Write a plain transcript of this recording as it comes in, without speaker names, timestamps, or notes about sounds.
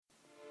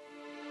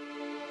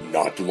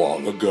Not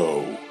long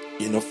ago,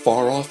 in a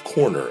far-off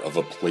corner of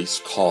a place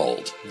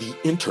called the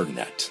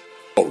Internet,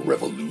 a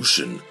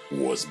revolution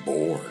was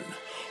born.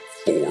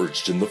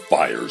 Forged in the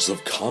fires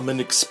of common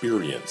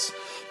experience,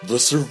 the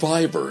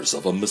survivors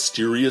of a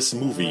mysterious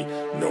movie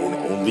known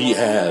only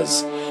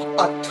as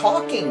A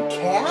Talking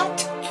Cat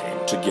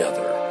came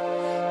together.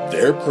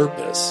 Their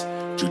purpose,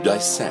 to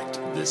dissect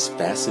this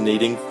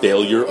fascinating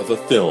failure of a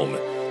film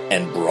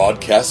and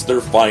broadcast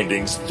their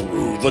findings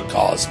through the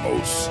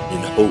cosmos in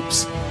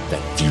hopes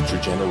that future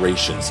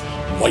generations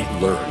might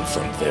learn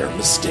from their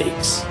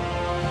mistakes.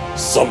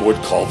 Some would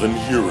call them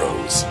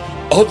heroes,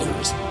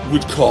 others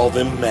would call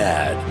them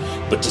mad,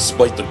 but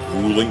despite the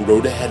grueling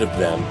road ahead of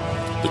them,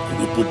 the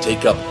group would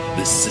take up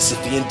this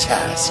Sisyphean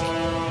task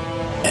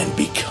and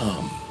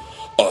become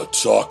a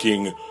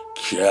talking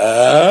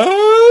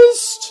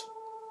cast?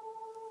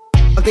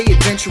 Are they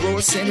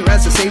adventurers, sinner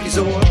as a savior's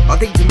or are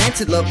they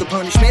demented, love the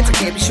punishment? I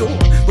can't be sure.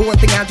 But one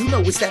thing I do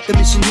know is that the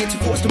mission here to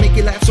force to make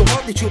you laugh so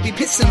hard that you'll be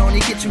pissing on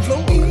your kitchen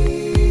floor.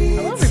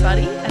 Hello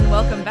everybody, and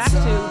welcome back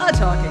to A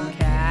Talking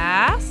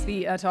Cast,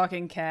 the A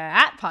Talking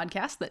Cat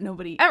podcast that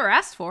nobody ever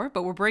asked for,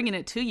 but we're bringing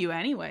it to you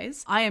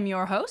anyways. I am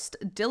your host,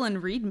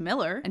 Dylan Reed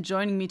Miller, and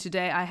joining me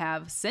today I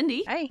have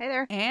Cindy. Hey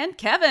there. And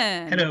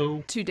Kevin.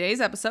 Hello.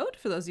 Today's episode,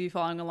 for those of you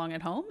following along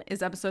at home,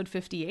 is episode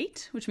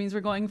 58, which means we're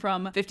going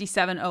from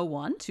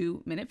 57:01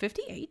 to minute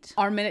 58.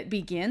 Our minute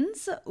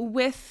begins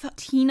with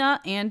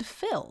Tina and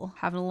Phil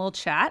having a little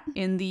chat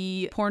in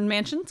the porn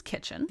mansion's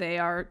kitchen. They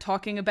are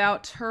talking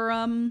about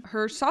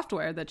her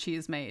software that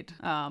she's made.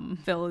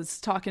 Phil is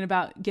talking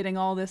about getting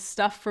all this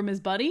stuff from his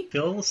buddy.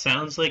 Phil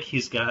sounds like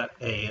he's got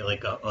a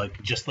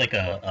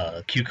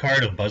cue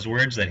card of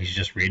buzzwords that he's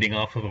just reading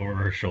off of over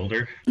her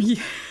shoulder.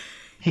 Yeah.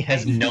 He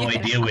has no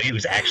idea what he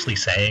was actually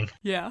saying.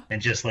 Yeah.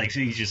 And he's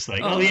just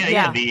like, Oh, the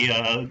yeah.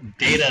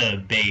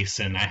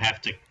 database, and I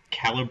have to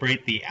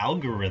calibrate the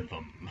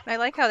algorithm. I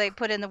like how they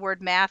put in the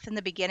word math in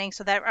the beginning,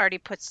 so that already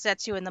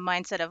sets you in the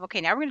mindset of, okay,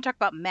 now we're going to talk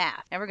about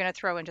math. Now we're going to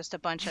throw in just a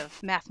bunch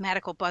of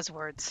mathematical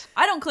buzzwords.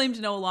 I don't claim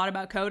to know a lot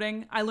about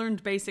coding. I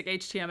learned basic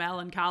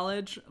HTML in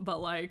college,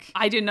 but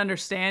I didn't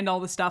understand all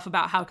the stuff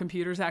about how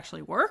computers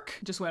actually work.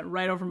 It just went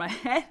right over my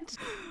head.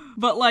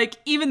 But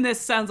even this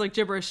sounds like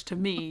gibberish to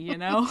me, you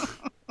know?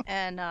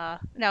 And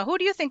now, who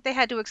do you think they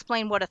had to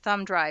explain what a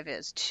thumb drive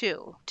is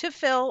to? To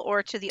Phil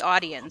or to the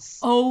audience?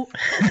 Oh,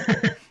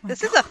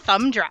 This is a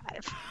thumb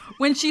drive.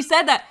 when she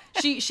said that,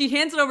 she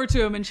hands it over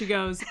to him and she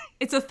goes,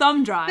 "It's a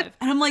thumb drive."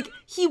 And I'm like,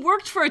 he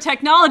worked for a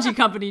technology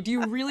company. Do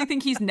you really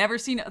think he's never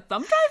seen a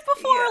thumb drive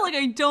before? Yeah.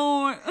 I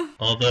don't.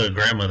 All the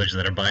grandmothers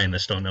that are buying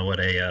this don't know what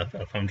a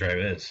thumb drive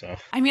is, so.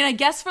 I mean, I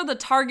guess for the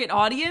target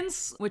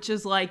audience, which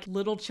is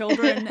little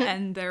children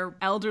and their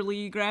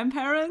elderly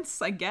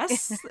grandparents, I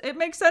guess it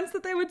makes sense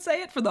that they would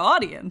say it for the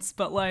audience.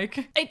 But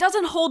it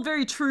doesn't hold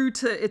very true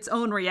to its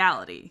own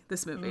reality,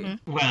 this movie.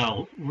 Mm-hmm.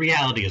 Well,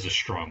 reality is a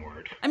strong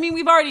word. I mean,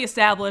 we've already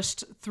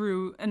established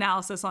through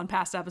analysis on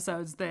past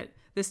episodes that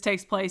this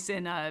takes place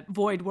in a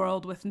void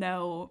world with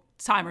no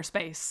time or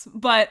space.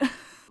 But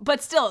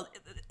still,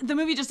 the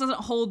movie just doesn't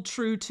hold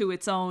true to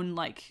its own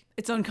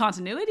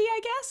continuity,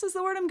 I guess, is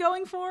the word I'm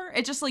going for.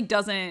 It just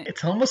doesn't.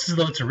 It's almost as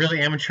though it's a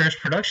really amateurish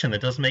production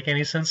that doesn't make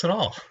any sense at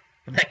all.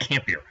 But that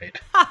can't be right.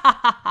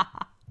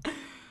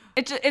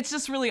 It's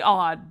just really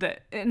odd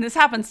that, and this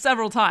happens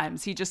several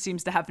times, he just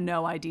seems to have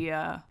no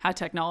idea how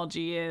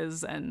technology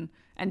is, and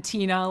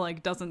Tina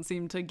doesn't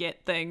seem to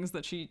get things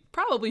that she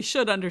probably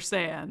should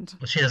understand.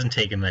 Well, she hasn't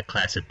taken that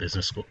class at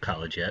business school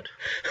college yet.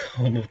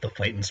 Home of the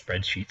fighting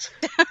spreadsheets.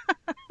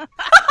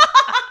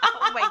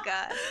 Oh my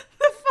god.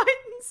 The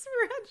fighting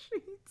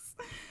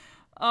spreadsheets.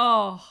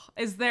 Oh,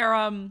 is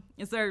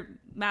there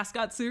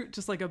mascot suit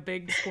just a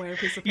big square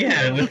piece of paper?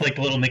 Yeah, with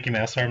little Mickey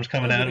Mouse arms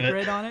coming out of with a it.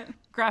 grid on it,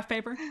 graph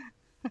paper.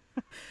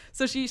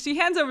 So she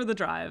hands over the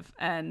drive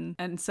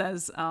and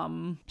says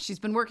she's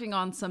been working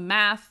on some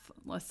math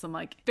with some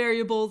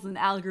variables and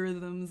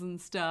algorithms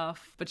and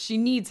stuff, but she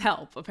needs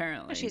help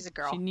apparently. She's a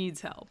girl. She needs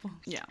help.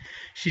 Yeah.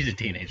 She's a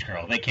teenage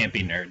girl. They can't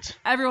be nerds.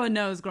 Everyone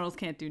knows girls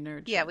can't do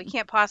nerd Yeah, shit. we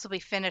can't possibly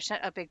finish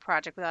a big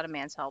project without a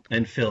man's help.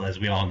 And Phil, as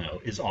we all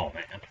know, is all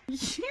man.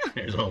 Yeah.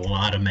 There's a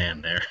lot of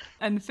man there.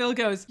 And Phil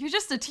goes, "You're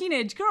just a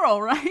teenage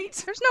girl, right?"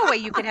 There's no way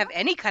you could have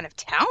any kind of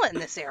talent in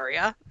this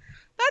area.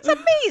 That's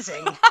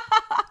amazing.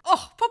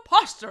 Oh,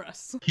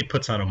 preposterous. He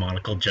puts on a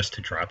monocle just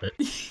to drop it.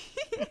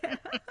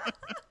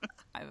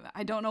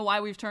 I don't know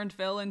why we've turned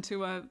Phil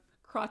into a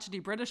crotchety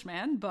British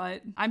man,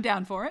 but I'm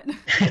down for it.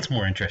 It's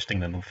more interesting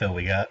than the Phil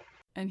we got.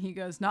 And he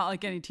goes, "Not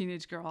like any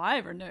teenage girl I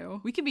ever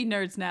knew. We can be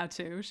nerds now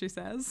too," she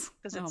says.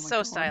 Because Oh it's my so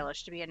God.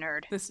 stylish to be a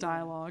nerd. This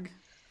dialogue,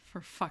 for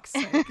fuck's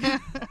sake.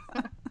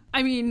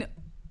 I mean,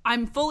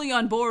 I'm fully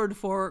on board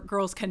for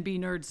girls can be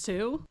nerds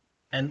too.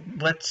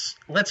 And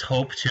let's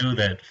hope too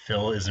that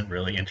Phil isn't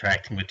really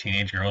interacting with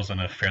teenage girls on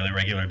a fairly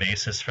regular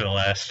basis for the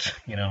last,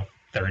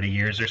 30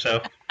 years or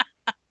so.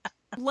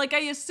 I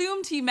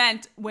assumed he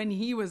meant when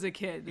he was a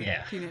kid.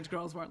 Yeah. Teenage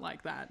girls weren't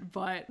like that.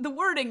 But the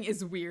wording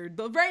is weird.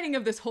 The writing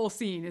of this whole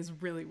scene is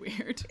really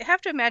weird. I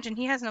have to imagine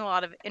he hasn't a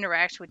lot of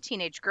interaction with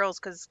teenage girls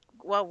because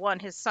well, one,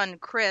 his son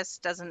Chris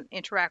doesn't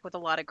interact with a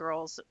lot of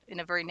girls in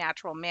a very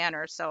natural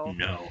manner, so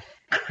No.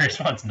 Chris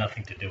wants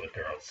nothing to do with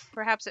girls.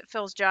 perhaps at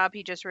Phil's job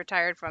he just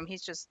retired from,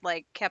 he's just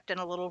like kept in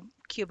a little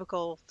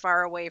cubicle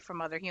far away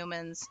from other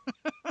humans.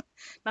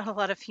 Not a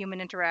lot of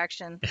human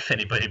interaction. If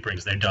anybody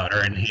brings their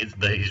daughter in,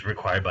 he's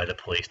required by the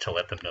police to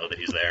let them know that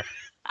he's there.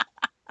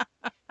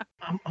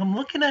 I'm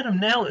looking at him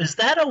now. Is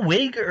that a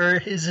wig or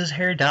is his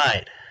hair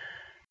dyed?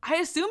 I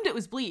assumed it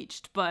was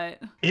bleached,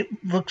 but It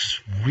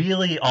looks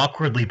really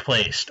awkwardly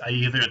placed.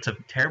 Either it's a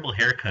terrible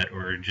haircut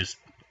or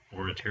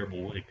a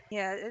terrible wig.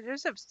 Yeah,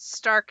 there's a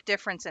stark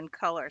difference in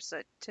color,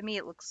 so to me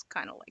it looks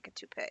kind of like a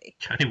toupee.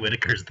 Johnny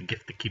Whitaker's the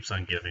gift that keeps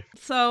on giving.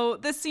 so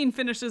this scene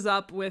finishes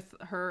up with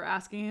her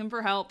asking him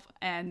for help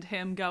and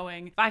him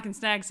going, if I can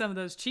snag some of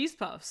those cheese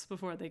puffs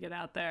before they get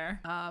out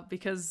there,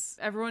 because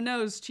everyone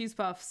knows cheese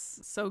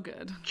puffs so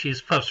good.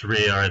 Cheese puffs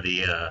really are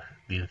the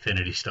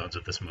Infinity Stones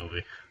of this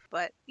movie.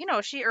 But,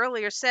 she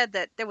earlier said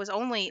that there was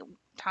only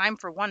time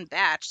for one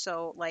batch,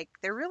 so, like,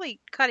 they're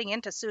really cutting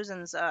into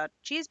Susan's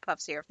cheese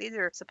puffs here. If these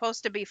are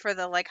supposed to be for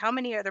the, like, how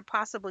many are there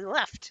possibly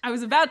left? I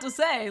was about to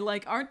say,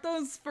 like, aren't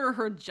those for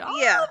her job?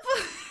 Yeah.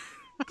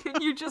 Can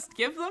you just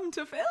give them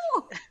to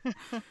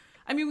Phil?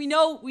 I mean, we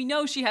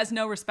know she has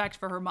no respect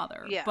for her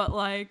mother. Yeah. But,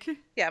 like,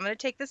 Yeah, I'm going to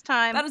take this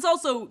time. that is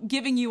also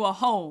giving you a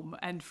home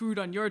and food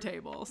on your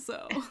table.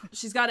 So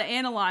she's got to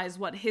analyze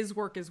what his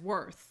work is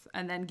worth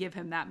and then give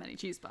him that many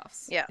cheese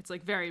puffs. Yeah. It's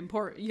like very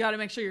important. You got to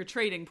make sure you're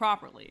trading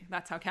properly.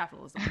 That's how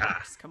capitalism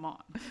works. Come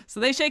on. So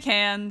they shake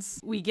hands.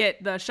 We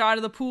get the shot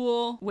of the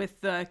pool with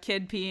the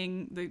kid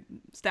peeing, the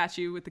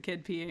statue with the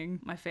kid peeing.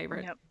 My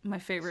favorite. Yep. My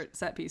favorite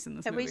set piece in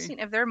this Have movie. we seen,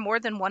 if there are more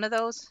than one of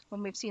those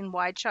when we've seen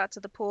wide shots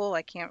of the pool?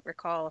 I can't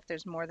recall if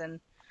there's more than,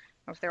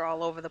 or if they're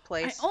all over the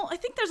place. I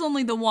think there's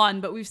only the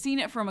one, but we've seen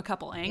it from a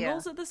couple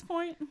angles at this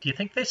point. Do you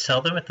think they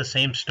sell them at the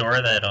same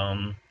store that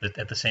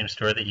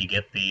you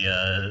get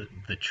the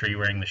tree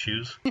wearing the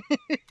shoes?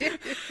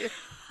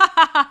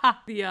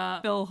 The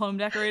Phil home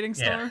decorating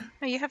store. Yeah.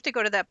 No, you have to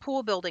go to that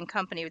pool building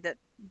company that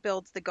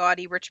builds the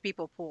gaudy rich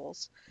people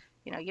pools.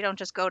 You don't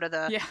just go to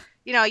the,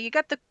 you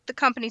got the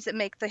companies that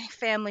make the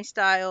family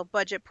style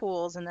budget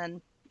pools, and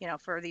then,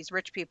 for these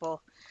rich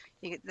people,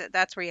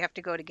 that's where you have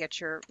to go to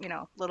get your,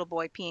 little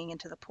boy peeing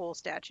into the pool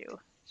statue.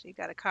 So you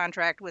got a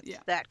contract with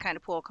that kind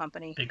of pool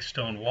company. Big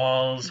stone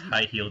walls,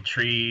 high-heeled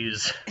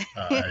trees,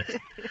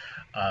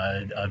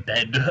 a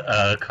bed,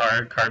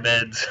 car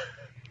beds,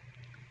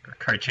 or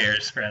car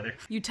chairs, rather.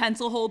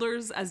 Utensil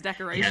holders as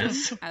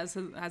decorations, as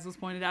was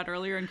pointed out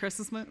earlier in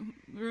Chris's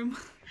room.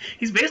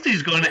 He's basically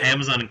just going to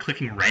Amazon and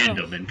clicking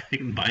random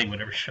and buying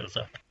whatever shows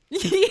up.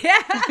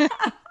 Yeah.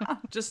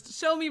 Just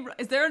show me.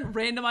 Is there a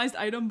randomized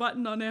item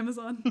button on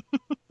Amazon?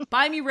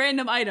 Buy me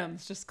random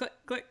items. Just click,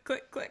 click,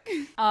 click, click.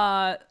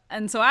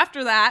 And so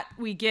after that,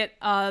 we get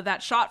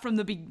that shot from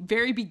the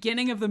very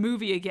beginning of the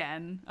movie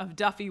again of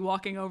Duffy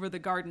walking over the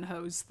garden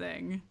hose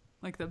thing,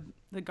 like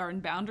the garden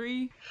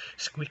boundary.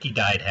 Squeaky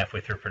died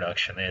halfway through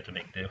production. They had to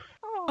make do.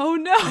 Oh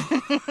no.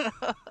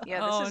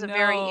 Yeah, this is a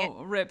very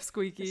rip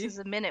Squeaky. This is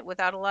a minute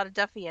without a lot of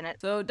Duffy in it.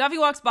 So Duffy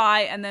walks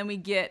by, and then we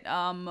get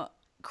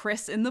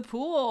Chris in the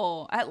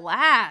pool at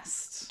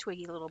last.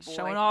 Twiggy little boy.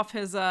 Showing off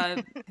his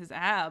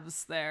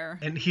abs there.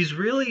 And he's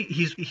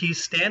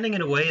standing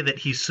in a way that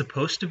he's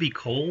supposed to be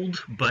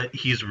cold, but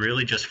he's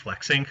really just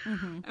flexing.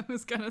 Mm-hmm. I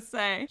was gonna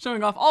say,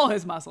 showing off all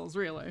his muscles,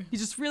 really. He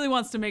just really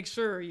wants to make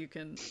sure you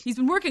can. He's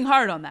been working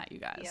hard on that, you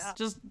guys. Yeah.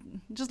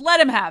 Just let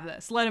him have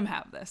this. Let him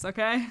have this,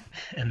 okay?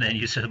 And then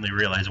you suddenly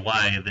realize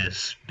why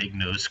this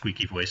big-nosed,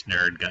 squeaky-voiced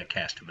nerd got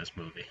cast in this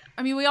movie.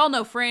 I mean, we all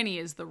know Franny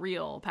is the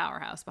real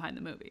powerhouse behind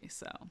the movie,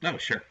 so. Oh,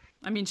 sure.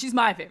 I mean, she's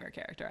my favorite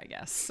character, I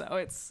guess. So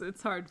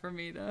it's hard for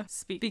me to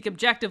speak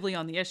objectively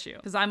on the issue,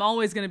 because I'm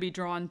always going to be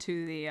drawn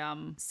to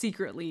the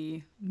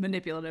secretly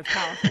manipulative,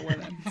 powerful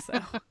women.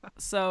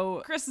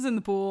 So Chris is in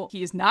the pool.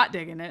 He is not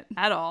digging it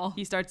at all.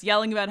 He starts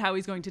yelling about how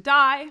he's going to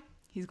die.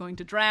 He's going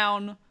to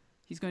drown.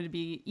 He's going to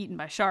be eaten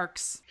by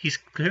sharks. He's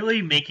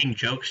clearly making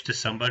jokes to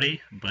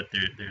somebody, but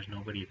there's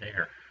nobody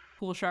there.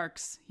 Pool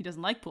sharks. He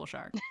doesn't like pool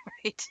sharks.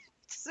 Right.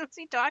 Who's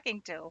he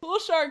talking to? Pool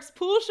sharks,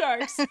 pool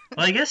sharks. Well,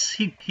 I guess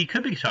he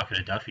could be talking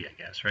to Duffy, I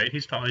guess, right?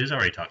 He's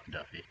already talking to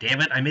Duffy. Damn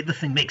it, I made the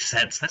thing make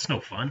sense. That's no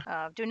fun.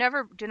 Do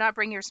not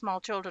bring your small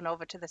children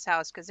over to this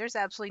house, because there's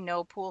absolutely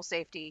no pool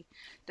safety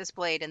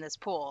displayed in this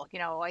pool.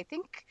 I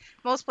think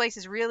most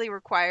places really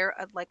require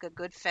a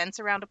good fence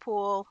around a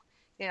pool.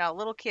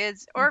 Little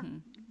kids or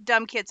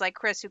dumb kids like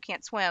Chris who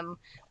can't swim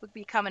would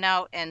be coming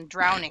out and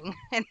drowning,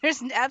 and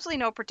there's absolutely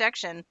no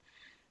protection.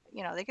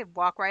 They could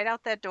walk right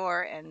out that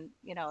door, and,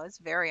 it's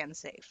very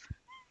unsafe.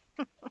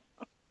 Well,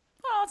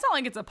 it's not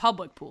like it's a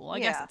public pool. I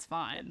guess it's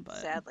fine, but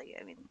sadly,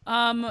 I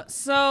mean.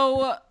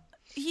 So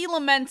he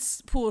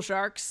laments pool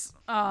sharks,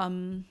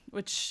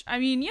 which, I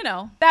mean,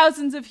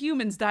 thousands of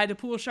humans die to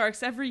pool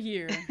sharks every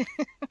year.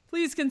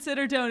 Please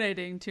consider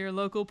donating to your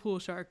local pool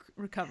shark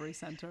recovery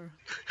center.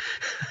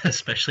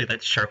 Especially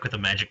that shark with a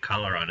magic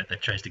collar on it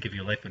that tries to give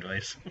you life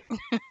advice.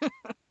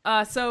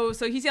 So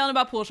he's yelling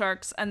about pool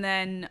sharks, and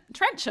then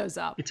Trent shows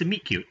up. It's a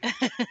meet cute.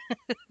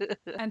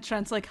 And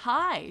Trent's like,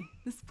 hi,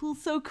 this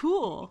pool's so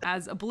cool.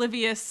 As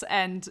oblivious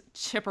and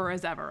chipper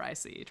as ever, I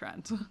see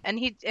Trent. And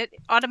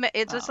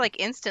it's just like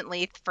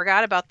instantly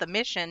forgot about the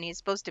mission. He's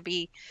supposed to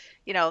be,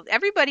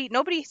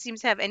 nobody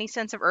seems to have any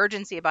sense of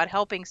urgency about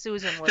helping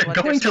Susan with They're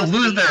what going to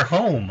lose their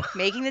home.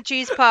 making the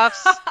cheese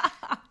puffs,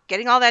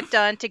 getting all that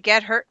done to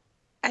get her.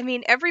 I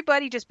mean,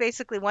 everybody just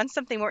basically, once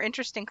something more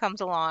interesting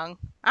comes along,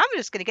 I'm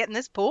just going to get in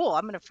this pool.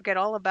 I'm going to forget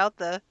all about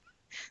I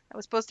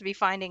was supposed to be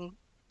finding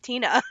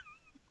Tina.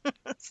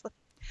 It's like,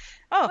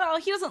 oh. Well,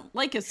 he doesn't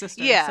like his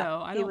sister, Yeah,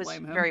 so I don't blame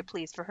him. he was very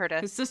pleased for her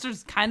to. His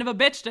sister's kind of a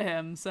bitch to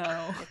him, so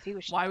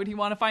why would he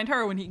want to find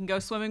her when he can go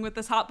swimming with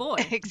this hot boy?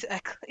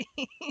 Exactly.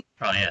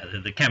 Oh, yeah,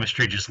 the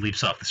chemistry just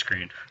leaps off the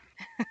screen.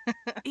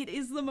 It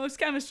is the most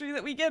chemistry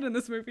that we get in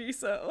this movie,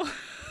 so...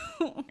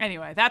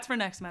 Anyway, that's for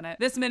next minute.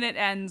 This minute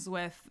ends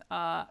with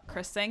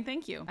Chris saying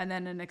thank you, and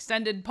then an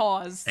extended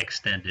pause.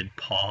 Extended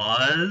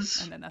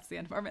pause. And then that's the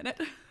end of our minute.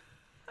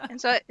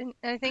 And so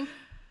I think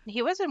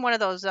he was in one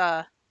of those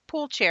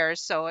pool chairs,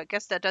 so I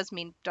guess that does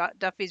mean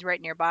Duffy's right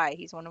nearby.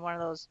 He's on one of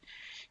those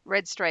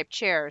red striped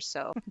chairs,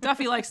 so.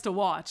 Duffy likes to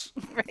watch.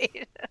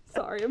 Right.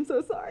 Sorry, I'm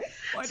so sorry.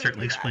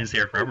 Certainly explains the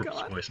Eric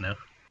Roberts voice now.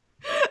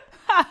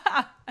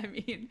 I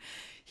mean,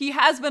 he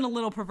has been a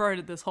little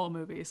perverted this whole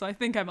movie, so I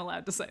think I'm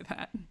allowed to say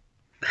that.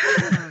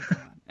 Oh,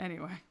 God.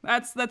 Anyway,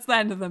 that's the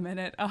end of the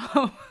minute.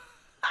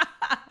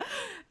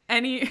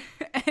 Any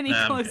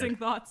closing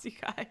thoughts, you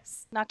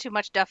guys? Not too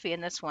much Duffy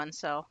in this one,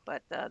 so,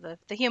 but the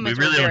humans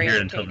we really were don't very hear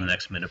it until the entertaining.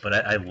 next minute, but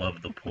I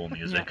love the pool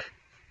music.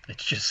 Yeah.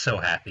 It's just so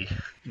happy,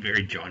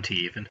 very jaunty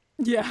even.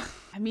 Yeah,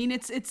 I mean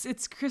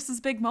it's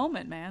Chris's big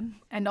moment, man,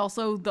 and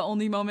also the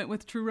only moment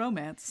with true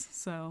romance.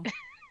 So.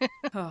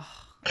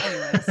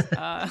 Anyways,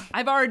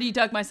 I've already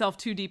dug myself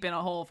too deep in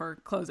a hole for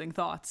closing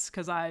thoughts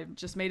because I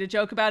just made a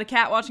joke about a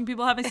cat watching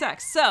people having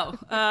sex. So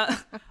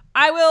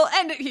I will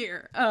end it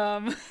here.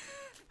 This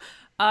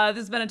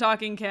has been A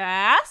Talking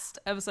Cast,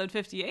 episode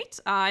 58.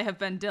 I have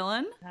been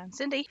Dylan. I'm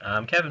Cindy.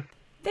 I'm Kevin.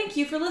 Thank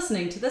you for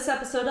listening to this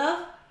episode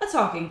of A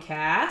Talking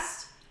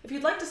Cast. If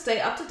you'd like to stay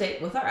up to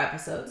date with our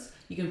episodes,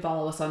 you can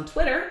follow us on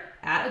Twitter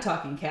at A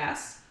Talking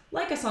Cast,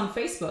 like us on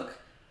Facebook,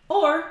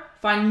 or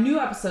find new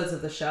episodes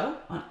of the show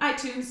on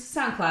iTunes,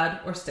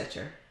 SoundCloud, or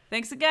Stitcher.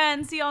 Thanks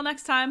again. See y'all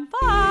next time.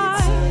 Bye.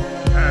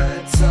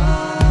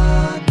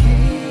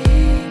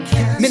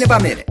 Minute by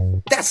minute.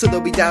 That's so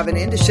they'll be diving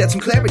in to shed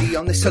some clarity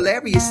on this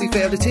hilariously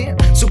failed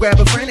attempt. So grab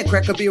a friend and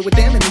crack a beer with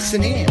them and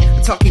listen in.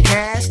 The Talking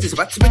Cast is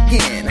about to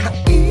begin.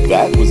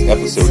 That was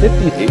episode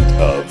 58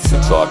 of The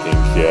Talking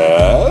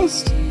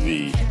Cast,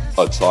 the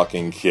A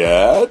Talking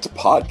Cat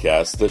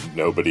podcast that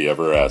nobody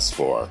ever asked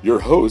for. Your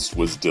host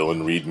was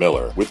Dylan Reed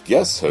Miller, with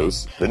guest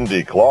hosts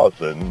Cindy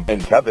Clausen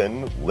and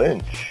Kevin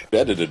Lynch.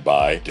 Edited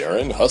by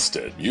Darren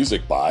Husted.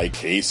 Music by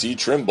Casey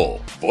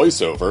Trimble.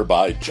 Voiceover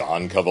by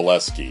John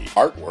Kovaleski.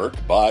 Artwork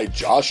by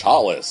Josh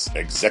Hollis.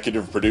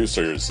 Executive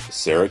producers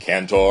Sarah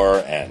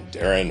Cantor and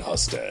Darren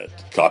Husted.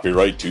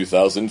 Copyright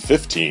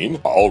 2015.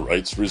 All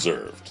rights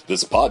reserved.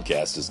 This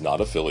podcast is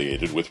not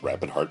affiliated with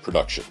Rapid Heart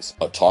Productions.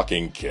 A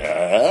Talking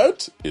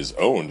Cat is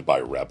owned by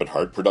Rapid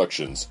Heart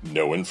Productions.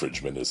 No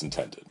infringement is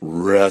intended.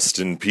 Rest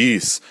in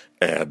peace,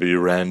 Abby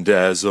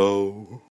Randazzo.